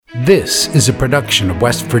This is a production of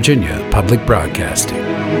West Virginia Public Broadcasting.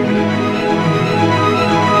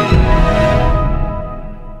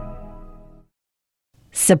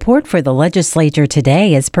 Support for the legislature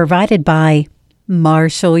today is provided by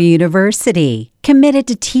Marshall University, committed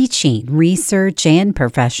to teaching, research, and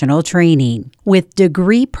professional training, with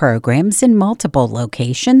degree programs in multiple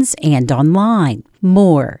locations and online.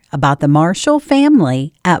 More about the Marshall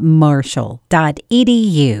family at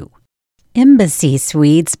marshall.edu. Embassy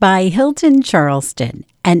Suites by Hilton Charleston,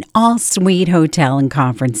 an all-suite hotel and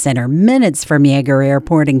conference center minutes from Yeager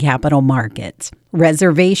Airport and Capital Markets.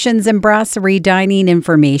 Reservations and brasserie dining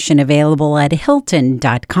information available at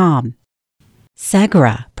hilton.com.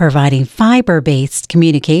 Segra, providing fiber-based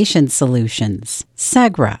communication solutions.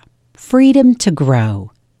 Segra, freedom to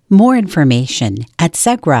grow. More information at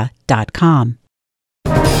segra.com.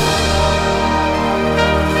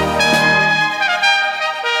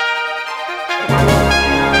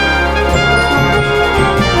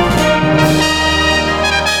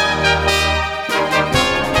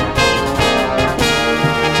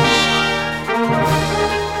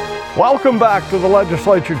 Welcome back to the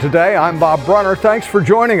legislature today. I'm Bob Brunner. Thanks for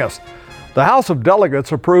joining us. The House of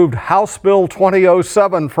Delegates approved House Bill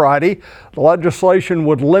 2007 Friday. The legislation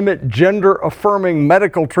would limit gender-affirming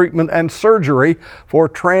medical treatment and surgery for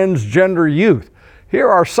transgender youth. Here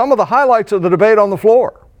are some of the highlights of the debate on the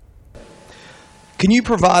floor. Can you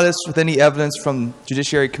provide us with any evidence from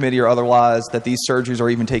Judiciary Committee or otherwise that these surgeries are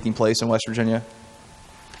even taking place in West Virginia?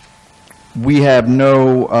 We have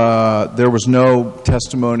there was no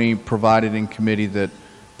testimony provided in committee that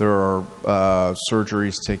there are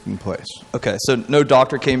surgeries taking place. Okay, so no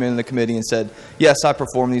doctor came in the committee and said, yes, I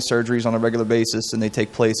perform these surgeries on a regular basis and they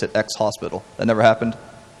take place at X hospital. That never happened?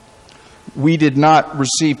 We did not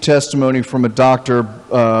receive testimony from a doctor,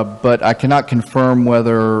 but I cannot confirm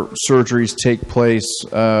whether surgeries take place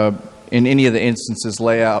in any of the instances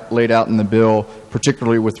laid out in the bill,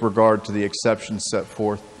 particularly with regard to the exceptions set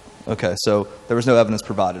forth. Okay, so there was no evidence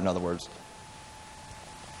provided, in other words.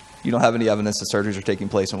 You don't have any evidence that surgeries are taking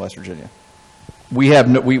place in West Virginia? We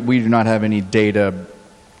do not have any data.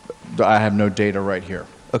 I have no data right here.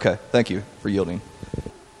 Okay, thank you for yielding.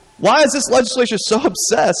 Why is this legislature so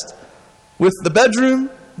obsessed with the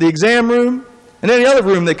bedroom, the exam room, and any other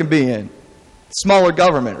room they can be in? Smaller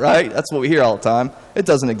government, right? That's what we hear all the time. It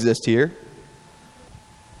doesn't exist here.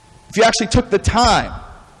 If you actually took the time,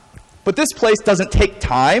 but this place doesn't take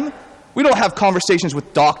time. We don't have conversations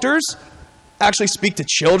with doctors, actually speak to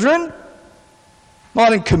children,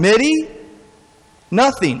 not in committee,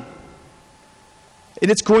 nothing. And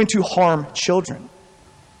it's going to harm children.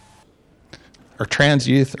 Our trans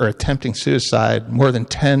youth are attempting suicide more than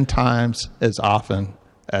 10 times as often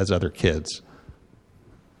as other kids.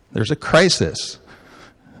 There's a crisis.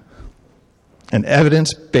 And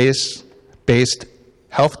evidence-based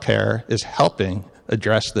healthcare is helping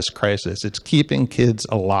address this crisis. It's keeping kids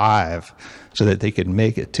alive so that they can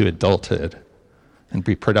make it to adulthood and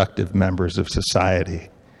be productive members of society.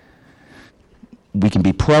 We can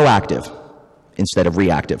be proactive instead of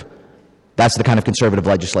reactive. That's the kind of conservative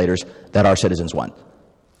legislators that our citizens want.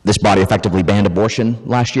 This body effectively banned abortion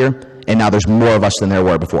last year, and now there's more of us than there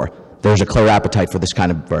were before. There's a clear appetite for this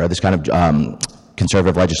kind of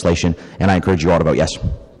conservative legislation, and I encourage you all to vote yes.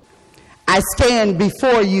 I stand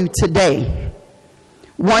before you today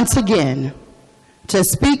once again to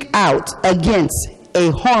speak out against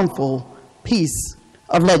a harmful piece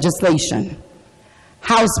of legislation,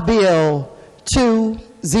 House Bill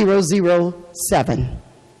 2007,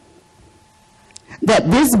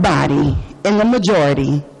 that this body in the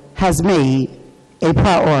majority has made a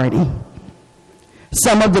priority.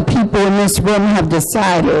 Some of the people in this room have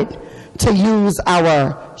decided to use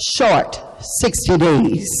our short 60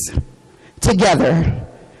 days together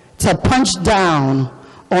to punch down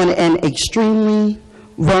on an extremely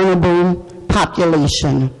vulnerable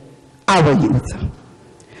population, our youth,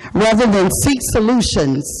 rather than seek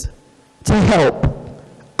solutions to help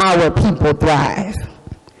our people thrive.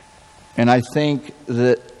 And I think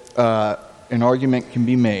that an argument can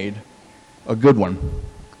be made, a good one,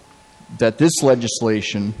 that this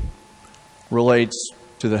legislation relates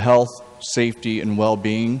to the health, safety, and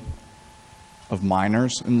well-being of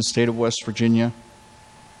minors in the state of West Virginia.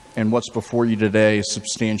 And what's before you today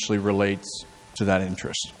substantially relates to that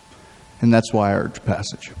interest. And that's why I urge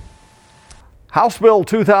passage. House Bill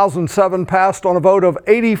 2007 passed on a vote of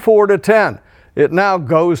 84 to 10. It now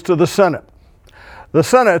goes to the Senate. The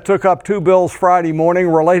Senate took up two bills Friday morning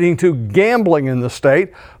relating to gambling in the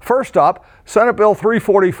state. First up, Senate Bill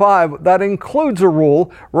 345 that includes a rule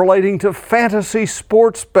relating to fantasy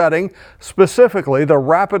sports betting, specifically the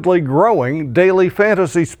rapidly growing daily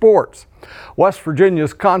fantasy sports. West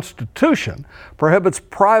Virginia's Constitution prohibits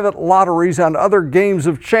private lotteries and other games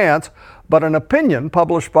of chance, but an opinion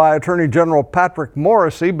published by Attorney General Patrick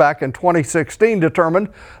Morrisey back in 2016 determined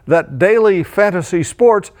that daily fantasy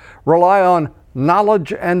sports rely on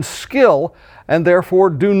knowledge and skill and therefore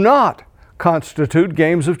do not constitute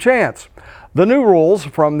games of chance. The new rules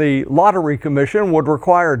from the Lottery Commission would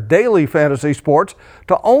require daily fantasy sports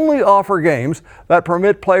to only offer games that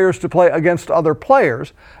permit players to play against other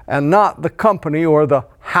players and not the company or the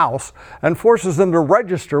house, and forces them to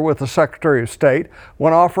register with the Secretary of State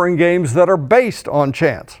when offering games that are based on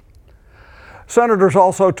chance. Senators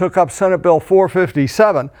also took up Senate Bill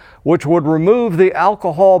 457, which would remove the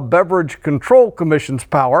Alcohol Beverage Control Commission's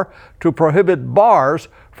power to prohibit bars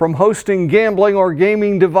from hosting gambling or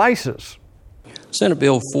gaming devices. Senate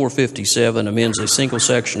Bill 457 amends a single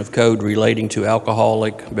section of code relating to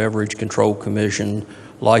Alcoholic Beverage Control Commission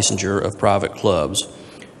licensure of private clubs.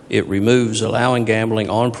 It removes allowing gambling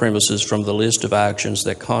on premises from the list of actions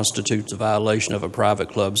that constitutes a violation of a private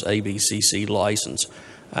club's ABCC license.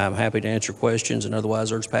 I'm happy to answer questions and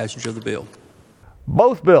otherwise urge passage of the bill.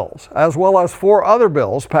 Both bills, as well as 4 other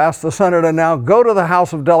bills, passed the Senate and now go to the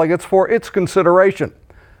House of Delegates for its consideration.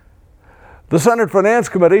 The Senate Finance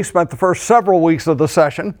Committee spent the first several weeks of the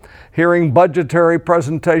session hearing budgetary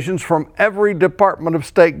presentations from every department of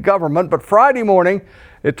state government, but Friday morning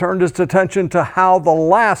it turned its attention to how the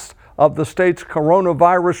last of the state's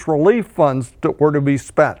coronavirus relief funds were to be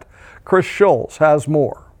spent. Chris Schulz has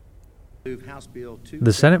more.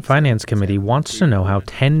 The Senate Finance Committee wants to know how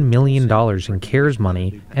 $10 million in CARES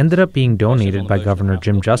money ended up being donated by Governor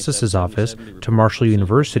Jim Justice's office to Marshall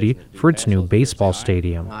University for its new baseball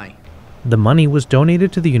stadium. The money was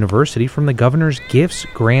donated to the university from the governor's Gifts,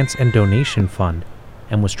 Grants, and Donation Fund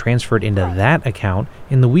and was transferred into that account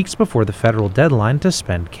in the weeks before the federal deadline to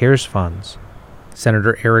spend CARES funds.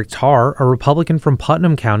 Senator Eric Tarr, a Republican from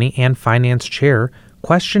Putnam County and finance chair,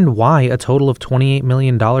 questioned why a total of $28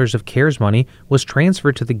 million of CARES money was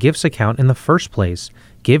transferred to the Gifts account in the first place,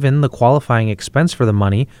 given the qualifying expense for the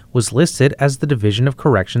money was listed as the Division of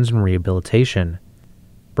Corrections and Rehabilitation.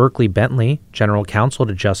 Berkeley Bentley, general counsel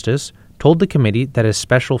to Justice, told the committee that as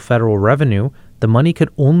special federal revenue, the money could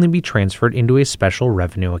only be transferred into a special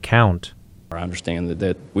revenue account. I understand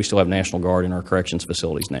that we still have National Guard in our corrections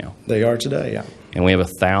facilities now. They are today, yeah. And we have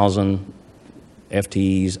 1,000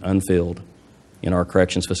 FTEs unfilled in our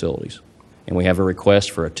corrections facilities. And we have a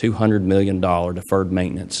request for a $200 million deferred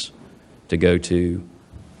maintenance to go to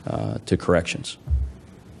corrections.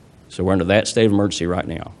 So we're under that state of emergency right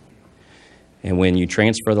now. And when you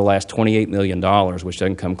transfer the last $28 million, which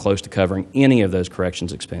doesn't come close to covering any of those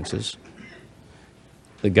corrections expenses,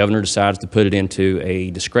 the governor decides to put it into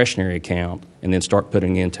a discretionary account and then start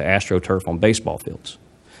putting it into AstroTurf on baseball fields.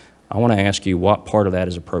 I want to ask you what part of that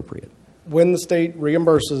is appropriate. When the state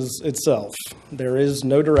reimburses itself, there is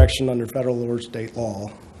no direction under federal or state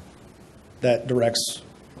law that directs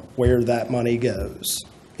where that money goes.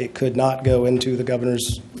 It could not go into the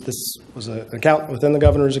governor's, this was an account within the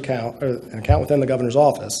governor's account, or an account within the governor's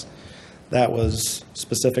office that was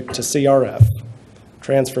specific to CRF.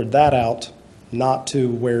 Transferred that out, not to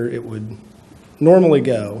where it would normally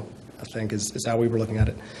go, I think is how we were looking at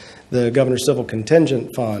it. The governor's civil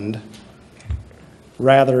contingent fund,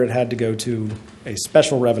 rather it had to go to a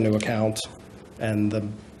special revenue account, and the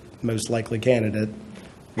most likely candidate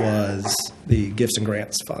was the Gifts and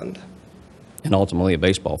Grants Fund. And ultimately a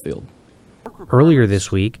baseball field. Earlier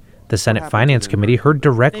this week, the Senate Finance Committee heard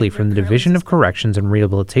directly from the Division of Corrections and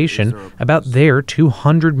Rehabilitation about their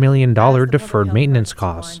 $200 million deferred maintenance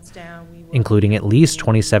costs, including at least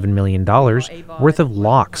 $27 million worth of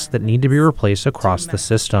locks that need to be replaced across the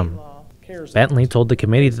system. Bentley told the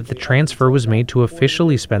committee that the transfer was made to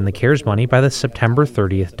officially spend the CARES money by the September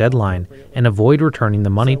 30th deadline and avoid returning the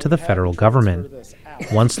money to the federal government.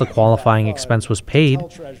 Once the qualifying expense was paid,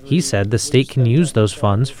 he said the state can use those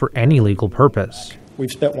funds for any legal purpose. We've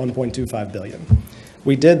spent $1.25 billion.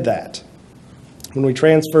 We did that. When we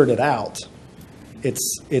transferred it out,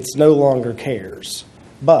 it's no longer CARES,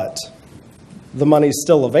 but the money's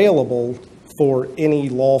still available for any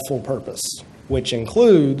lawful purpose, which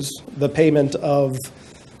includes the payment of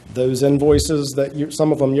those invoices that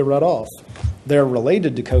some of them you read off. They're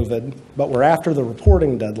related to COVID, but we're after the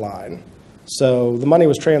reporting deadline. So the money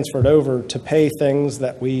was transferred over to pay things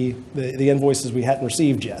that the invoices we hadn't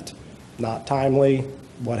received yet, not timely,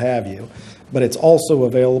 what have you. But it's also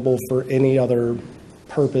available for any other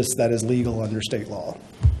purpose that is legal under state law,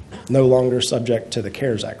 no longer subject to the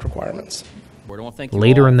CARES Act requirements.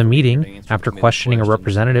 Later in the meeting, after questioning a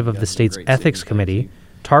representative of the state's ethics committee,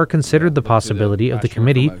 TAR considered the possibility of the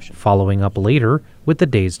committee following up later with the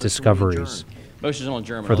day's discoveries. For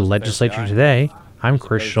the legislature today, I'm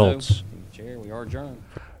Chris Schultz.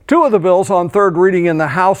 Two of the bills on third reading in the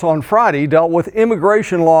House on Friday dealt with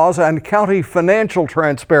immigration laws and county financial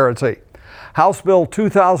transparency. House Bill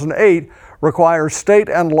 2008 requires state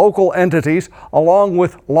and local entities, along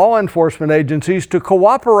with law enforcement agencies, to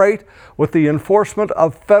cooperate with the enforcement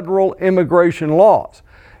of federal immigration laws.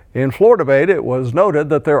 In floor debate, it was noted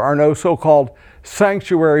that there are no so-called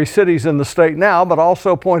sanctuary cities in the state now, but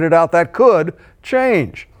also pointed out that could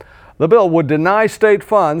change. The bill would deny state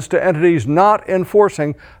funds to entities not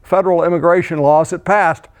enforcing federal immigration laws. It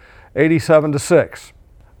passed 87-6.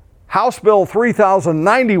 House Bill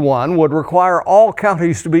 3091 would require all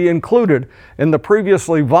counties to be included in the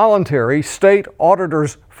previously voluntary state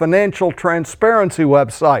auditor's financial transparency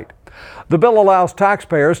website. The bill allows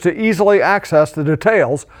taxpayers to easily access the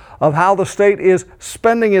details of how the state is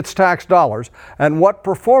spending its tax dollars and what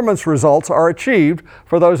performance results are achieved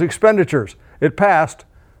for those expenditures. It passed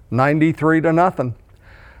 93-0.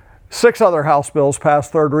 6 other House bills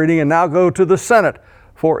passed third reading and now go to the Senate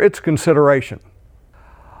for its consideration.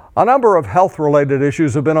 A number of health-related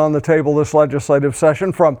issues have been on the table this legislative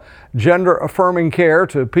session, from gender-affirming care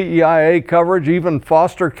to PEIA coverage, even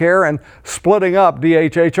foster care and splitting up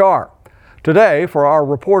DHHR. Today, for our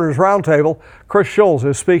Reporters Roundtable, Chris Schultz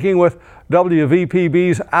is speaking with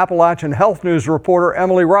WVPB's Appalachian Health News reporter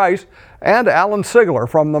Emily Rice and Alan Sigler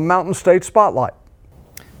from the Mountain State Spotlight.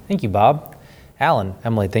 Thank you, Bob. Alan,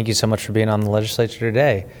 Emily, thank you so much for being on the legislature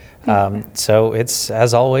today. So it's,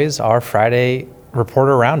 as always, our Friday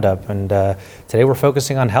Reporter Roundup, and today we're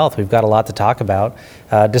focusing on health. We've got a lot to talk about.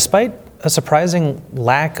 Despite a surprising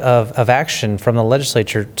lack of action from the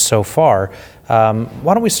legislature so far,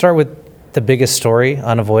 why don't we start with the biggest story,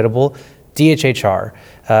 unavoidable, DHHR.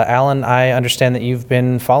 Alan, I understand that you've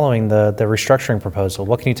been following the restructuring proposal.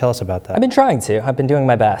 What can you tell us about that? I've been trying to. I've been doing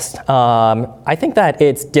my best. I think that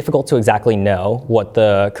it's difficult to exactly know what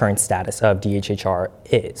the current status of DHHR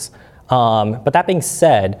is. But that being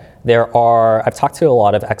said, I've talked to a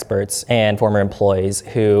lot of experts and former employees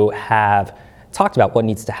who have talked about what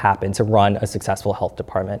needs to happen to run a successful health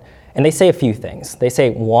department. And they say a few things. They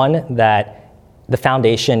say, one, that the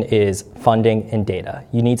foundation is funding and data.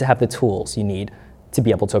 You need to have the tools you need to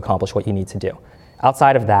be able to accomplish what you need to do.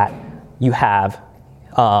 Outside of that, you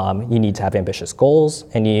need to have ambitious goals,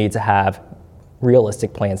 and you need to have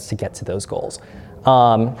realistic plans to get to those goals.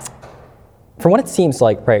 From what it seems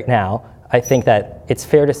like right now, I think that it's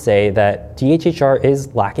fair to say that DHHR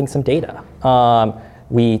is lacking some data.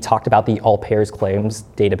 We talked about the All Payers Claims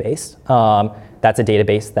database. That's a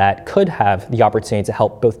database that could have the opportunity to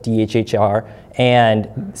help both DHHR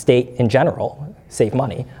and state in general save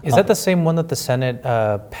money. Is that the same one that the Senate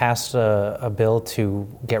passed a bill to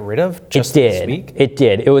get rid of just this week? It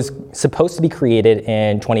did. It was supposed to be created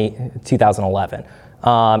in 2011.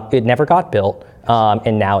 It never got built,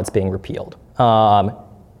 and now it's being repealed.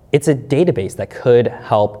 It's a database that could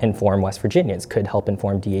help inform West Virginians, could help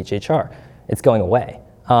inform DHHR. It's going away.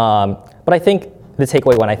 But I think the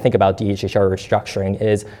takeaway when I think about DHHR restructuring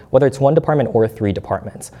is whether it's one department or 3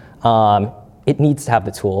 departments, it needs to have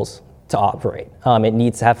the tools to operate. It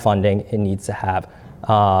needs to have funding. It needs to have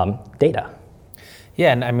data.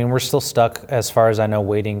 Yeah, and I mean, we're still stuck, as far as I know,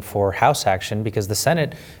 waiting for House action because the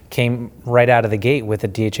Senate came right out of the gate with a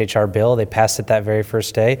DHHR bill. They passed it that very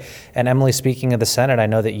first day. And Emily, speaking of the Senate, I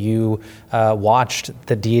know that you watched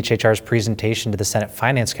the DHHR's presentation to the Senate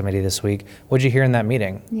Finance Committee this week. What did you hear in that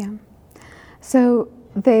meeting? Yeah. So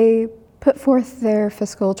they put forth their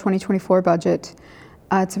fiscal 2024 budget.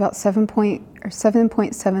 It's about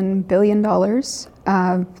 $7.7 billion.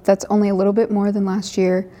 That's only a little bit more than last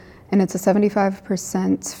year. And it's a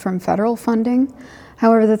 75% from federal funding.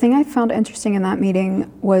 However, the thing I found interesting in that meeting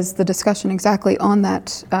was the discussion exactly on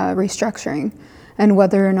that restructuring and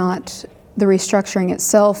whether or not the restructuring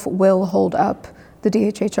itself will hold up the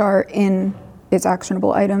DHHR in its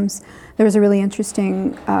actionable items. There was a really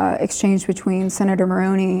interesting exchange between Senator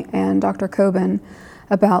Maroney and Dr. Coben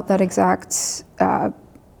about that exact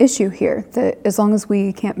issue here, that as long as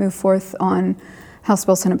we can't move forth on House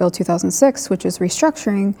Bill, Senate Bill 2006, which is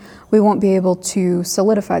restructuring, we won't be able to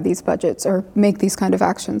solidify these budgets or make these kind of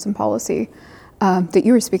actions in policy. that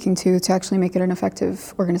you were speaking to actually make it an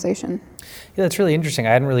effective organization. Yeah, that's really interesting.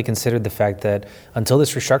 I hadn't really considered the fact that until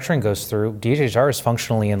this restructuring goes through, DHHR is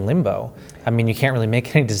functionally in limbo. I mean, you can't really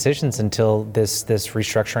make any decisions until this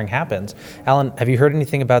restructuring happens. Alan, have you heard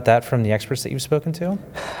anything about that from the experts that you've spoken to?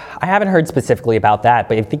 I haven't heard specifically about that,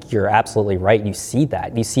 but I think you're absolutely right. You see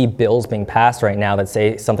that. You see bills being passed right now that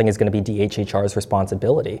say something is going to be DHHR's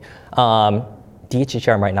responsibility.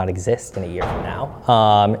 DHHR might not exist in a year from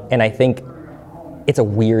now. And I think it's a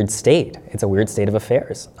weird state. It's a weird state of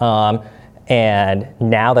affairs. And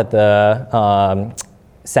now that the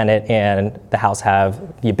Senate and the House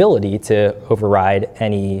have the ability to override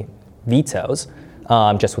any vetoes,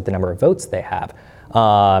 just with the number of votes they have,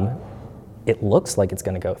 it looks like it's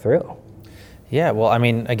going to go through. Yeah, well, I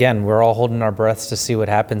mean, again, we're all holding our breaths to see what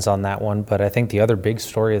happens on that one, but I think the other big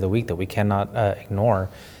story of the week that we cannot ignore,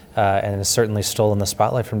 and has certainly stolen the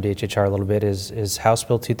spotlight from DHHR a little bit, is House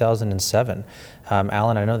Bill 2007.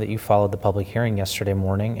 Alan, I know that you followed the public hearing yesterday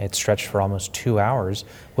morning. It stretched for almost 2 hours.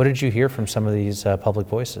 What did you hear from some of these public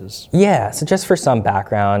voices? Yeah, so just for some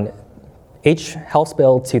background, House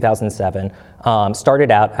Bill 2007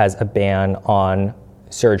 started out as a ban on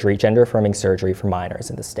surgery, gender-affirming surgery for minors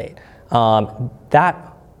in the state. That,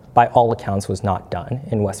 by all accounts, was not done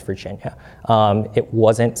in West Virginia. It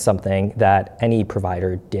wasn't something that any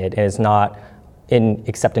provider did, and is not,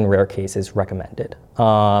 except in rare cases, recommended.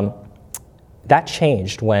 That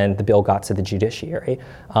changed when the bill got to the judiciary,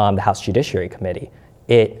 the House Judiciary Committee.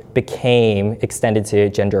 It became extended to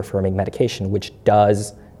gender-affirming medication, which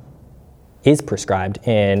is prescribed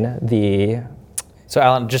in the... So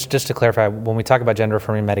Alan, just to clarify, when we talk about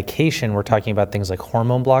gender-affirming medication, we're talking about things like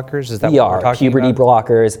hormone blockers? Is that what we're talking about? Puberty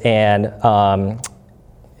blockers and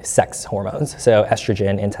sex hormones, so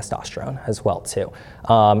estrogen and testosterone as well too.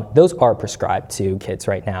 Those are prescribed to kids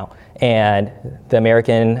right now. And the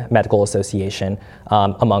American Medical Association,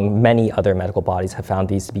 among many other medical bodies, have found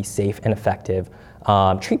these to be safe and effective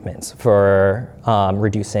treatments for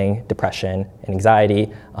reducing depression and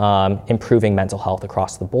anxiety, improving mental health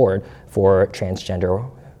across the board for transgender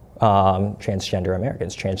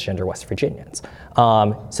Americans, transgender West Virginians.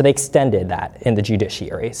 So they extended that in the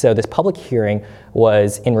judiciary. So this public hearing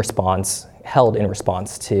was held in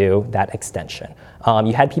response to that extension.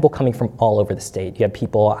 You had people coming from all over the state. You had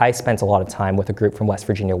people, I spent a lot of time with a group from West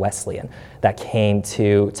Virginia Wesleyan that came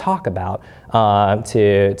to talk about,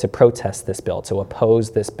 to protest this bill, to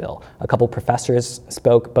oppose this bill. A couple professors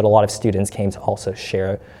spoke, but a lot of students came to also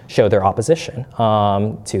show their opposition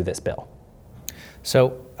to this bill.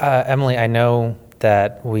 So, Emily, I know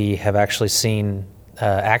that we have actually seen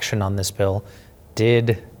action on this bill.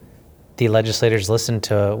 Did the legislators listen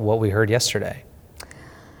to what we heard yesterday?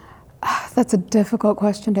 That's a difficult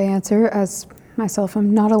question to answer, as myself,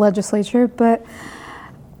 I'm not a legislator, but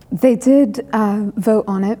they did vote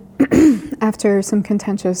on it after some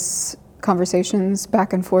contentious conversations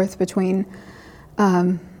back and forth between,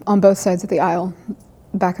 on both sides of the aisle,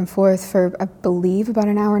 back and forth for, I believe, about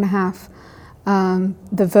an hour and a half.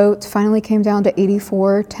 The vote finally came down to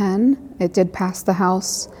 84-10. It did pass the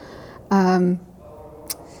House.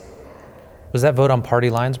 Was that vote on party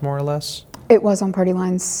lines, more or less? It was on party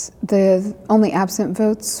lines. The only absent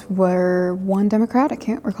votes were one Democrat. I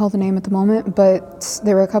can't recall the name at the moment, but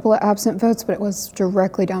there were a couple of absent votes, but it was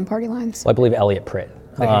directly down party lines. Well, I believe Elliot Pritt,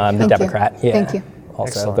 the Democrat, yeah, thank you.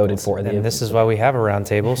 Also Excellent. voted for it. And this is why we have a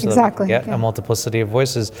roundtable, so exactly, that we get a multiplicity of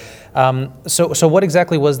voices. So what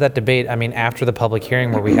exactly was that debate? I mean, after the public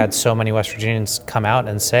hearing where we had so many West Virginians come out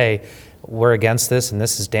and say, we're against this and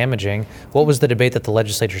this is damaging, what was the debate that the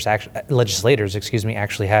legislators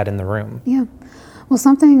actually had in the room? Yeah. Well,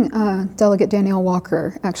 something Delegate Danielle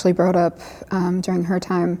Walker actually brought up during her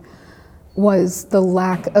time was the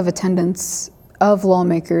lack of attendance of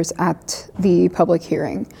lawmakers at the public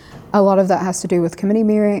hearing. A lot of that has to do with committee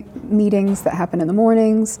meetings that happen in the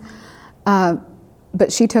mornings.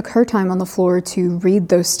 But she took her time on the floor to read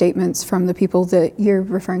those statements from the people that you're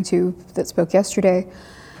referring to that spoke yesterday.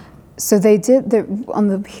 So they did, on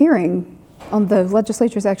the hearing, on the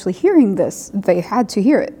legislators actually hearing this, they had to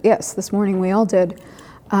hear it. Yes, this morning we all did.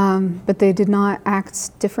 But they did not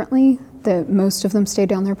act differently. Most of them stayed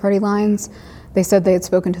down their party lines. They said they had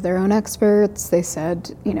spoken to their own experts. They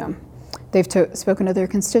said, they've spoken to their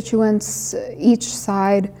constituents. Each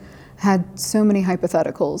side had so many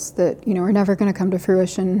hypotheticals that, are never going to come to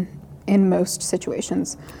fruition in most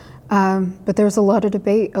situations. But there was a lot of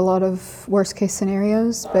debate, a lot of worst case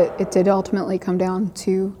scenarios, but it did ultimately come down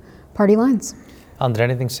to party lines. Did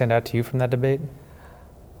anything stand out to you from that debate?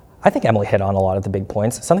 I think Emily hit on a lot of the big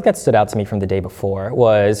points. Something that stood out to me from the day before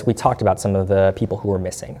was we talked about some of the people who were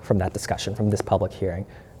missing from that discussion, from this public hearing.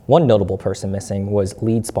 One notable person missing was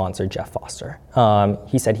lead sponsor Jeff Foster.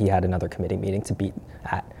 He said he had another committee meeting to be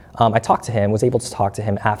at. I talked to him, was able to talk to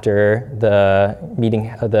him after the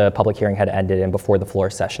meeting, the public hearing had ended and before the floor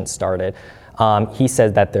session started. He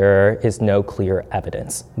said that there is no clear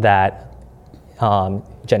evidence that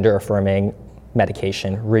gender-affirming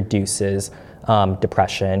medication reduces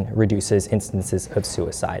depression, reduces instances of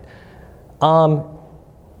suicide.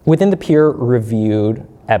 Within the peer-reviewed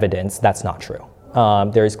evidence, that's not true.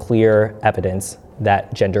 There is clear evidence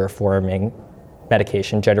that gender-affirming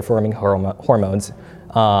medication, gender-affirming hormones,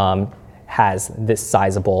 has this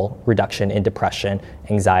sizable reduction in depression,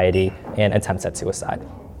 anxiety, and attempts at suicide.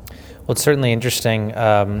 Well, it's certainly interesting,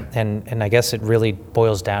 and I guess it really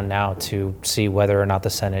boils down now to see whether or not the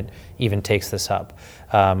Senate even takes this up,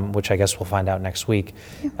 which I guess we'll find out next week.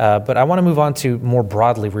 But I want to move on to more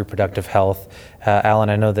broadly reproductive health. Alan,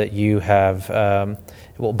 I know that you have,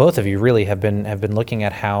 well, both of you really have been looking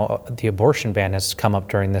at how the abortion ban has come up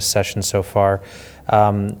during this session so far.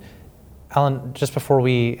 Alan, just before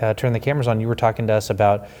we turn the cameras on, you were talking to us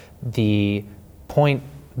about the point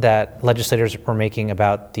that legislators were making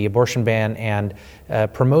about the abortion ban and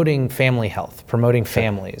promoting family health, promoting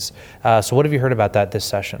families. So what have you heard about that this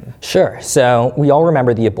session? Sure. So we all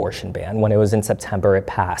remember the abortion ban. When it was in September, it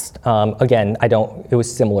passed. Again, it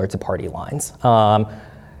was similar to party lines.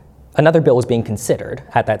 Another bill was being considered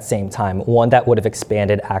at that same time, one that would have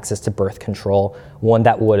expanded access to birth control, one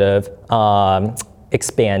that would have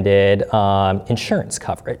expanded insurance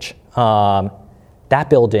coverage. That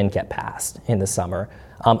bill didn't get passed in the summer.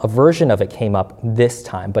 A version of it came up this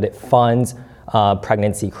time, but it funds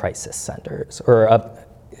pregnancy crisis centers,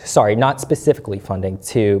 not specifically funding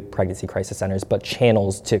to pregnancy crisis centers, but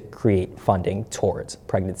channels to create funding towards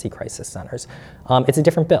pregnancy crisis centers. It's a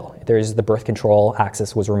different bill. There's the birth control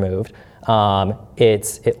access was removed.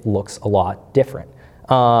 It looks a lot different.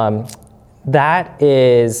 That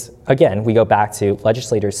is, again, we go back to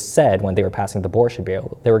legislators said when they were passing the abortion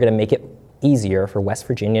bill, they were going to make it easier for West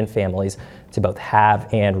Virginian families to both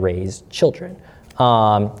have and raise children.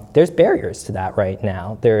 There's barriers to that right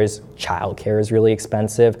now. There's childcare is really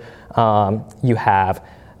expensive. You have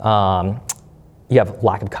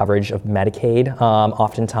lack of coverage of Medicaid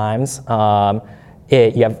oftentimes.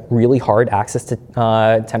 You have really hard access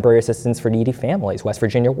to temporary assistance for needy families. West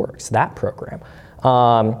Virginia Works, that program.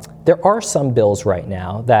 There are some bills right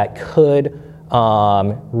now that could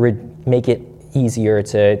make it easier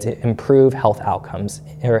to improve health outcomes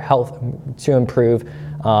or to improve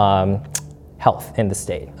health in the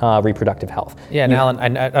state, reproductive health. Yeah, and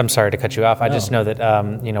Alan, I'm sorry to cut you off. I just know that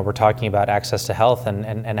we're talking about access to health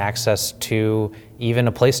and access to even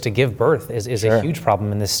a place to give birth is Sure. a huge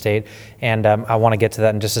problem in this state. And I want to get to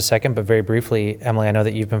that in just a second, but very briefly, Emily, I know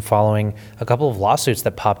that you've been following a couple of lawsuits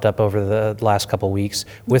that popped up over the last couple of weeks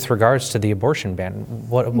with regards to the abortion ban.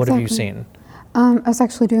 What have you seen? I was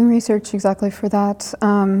actually doing research exactly for that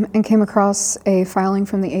and came across a filing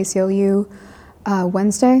from the ACLU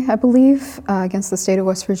Wednesday, I believe, against the state of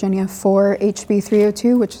West Virginia for HB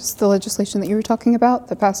 302, which is the legislation that you were talking about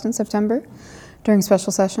that passed in September during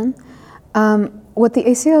special session. What the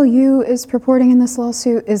ACLU is purporting in this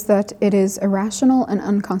lawsuit is that it is irrational and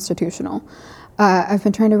unconstitutional. I've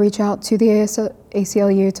been trying to reach out to the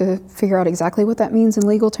ACLU to figure out exactly what that means in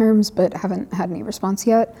legal terms, but haven't had any response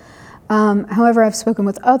yet. However, I've spoken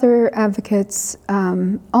with other advocates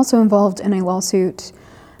also involved in a lawsuit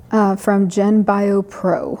from Gen Bio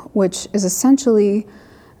Pro, which is essentially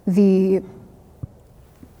the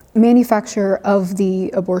manufacturer of the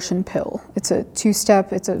abortion pill. It's a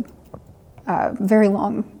two-step, it's a very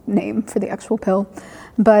long name for the actual pill,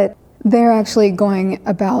 but they're actually going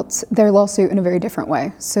about their lawsuit in a very different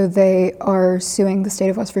way. So they are suing the state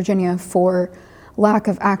of West Virginia for lack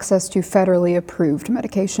of access to federally approved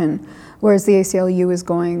medication, whereas the ACLU is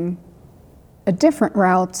going a different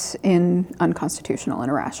route in unconstitutional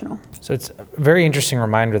and irrational. So it's a very interesting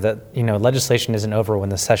reminder that, legislation isn't over when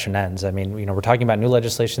the session ends. I mean, we're talking about new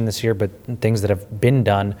legislation this year, but things that have been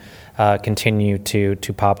done continue to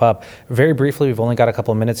pop up. Very briefly, we've only got a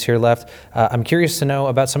couple of minutes here left. I'm curious to know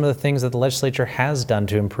about some of the things that the legislature has done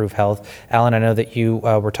to improve health. Alan, I know that you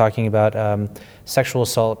were talking about sexual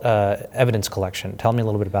assault evidence collection. Tell me a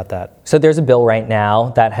little bit about that. So there's a bill right now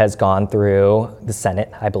that has gone through the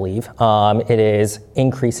Senate, I believe. It is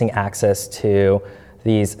increasing access to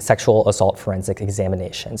these sexual assault forensic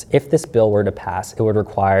examinations. If this bill were to pass, it would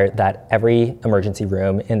require that every emergency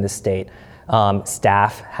room in the state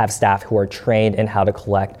have staff who are trained in how to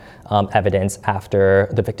collect evidence after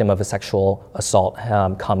the victim of a sexual assault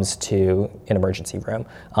comes to an emergency room.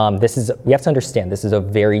 We have to understand, this is a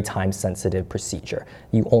very time-sensitive procedure.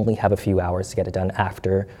 You only have a few hours to get it done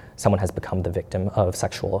after someone has become the victim of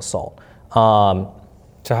sexual assault.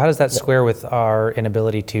 So how does that square with our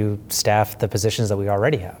inability to staff the positions that we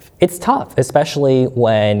already have? It's tough, especially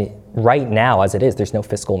when right now, as it is, there's no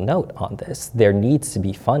fiscal note on this. There needs to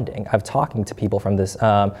be funding. I'm talking to people from this,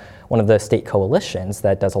 one of the state coalitions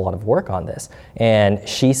that does a lot of work on this, and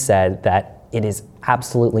she said that it is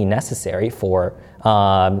absolutely necessary for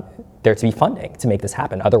there to be funding to make this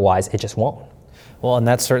happen. Otherwise, it just won't. Well, and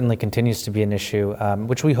that certainly continues to be an issue,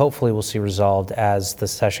 which we hopefully will see resolved as the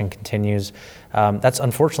session continues. That's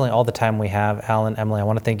unfortunately all the time we have. Alan, Emily, I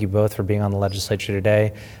want to thank you both for being on the legislature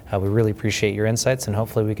today. We really appreciate your insights, and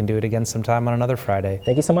hopefully we can do it again sometime on another Friday.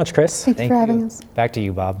 Thank you so much, Chris. Thank you for having us. Back to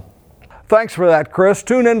you, Bob. Thanks for that, Chris.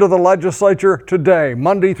 Tune into the legislature today,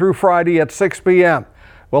 Monday through Friday at 6 p.m.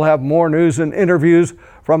 We'll have more news and interviews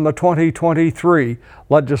from the 2023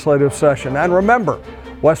 legislative session. And remember,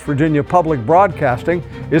 West Virginia Public Broadcasting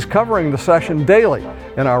is covering the session daily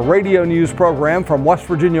in our radio news program from West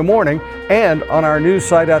Virginia Morning and on our news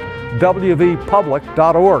site at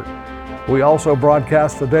wvpublic.org. We also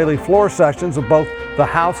broadcast the daily floor sessions of both the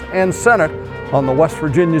House and Senate on the West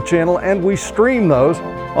Virginia channel, and we stream those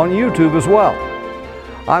on YouTube as well.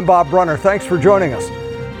 I'm Bob Brunner. Thanks for joining us.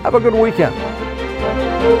 Have a good weekend.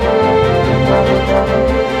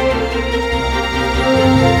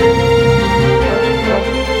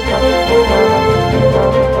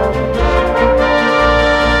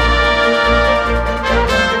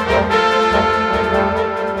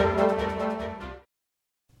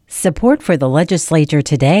 Support for the legislature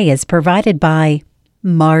today is provided by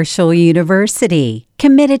Marshall University,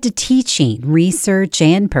 committed to teaching, research,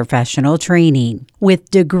 and professional training,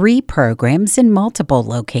 with degree programs in multiple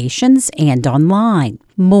locations and online.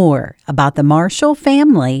 More about the Marshall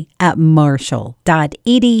family at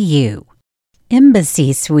marshall.edu.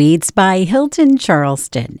 Embassy Suites by Hilton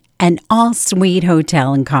Charleston, an all-suite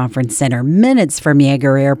hotel and conference center minutes from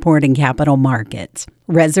Yeager Airport and Capital Market.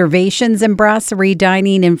 Reservations and brasserie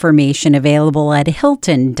dining information available at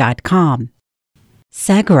hilton.com.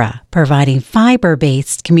 Segra, providing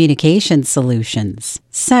fiber-based communication solutions.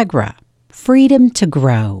 Segra, freedom to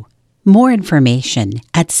grow. More information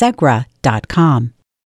at segra.com.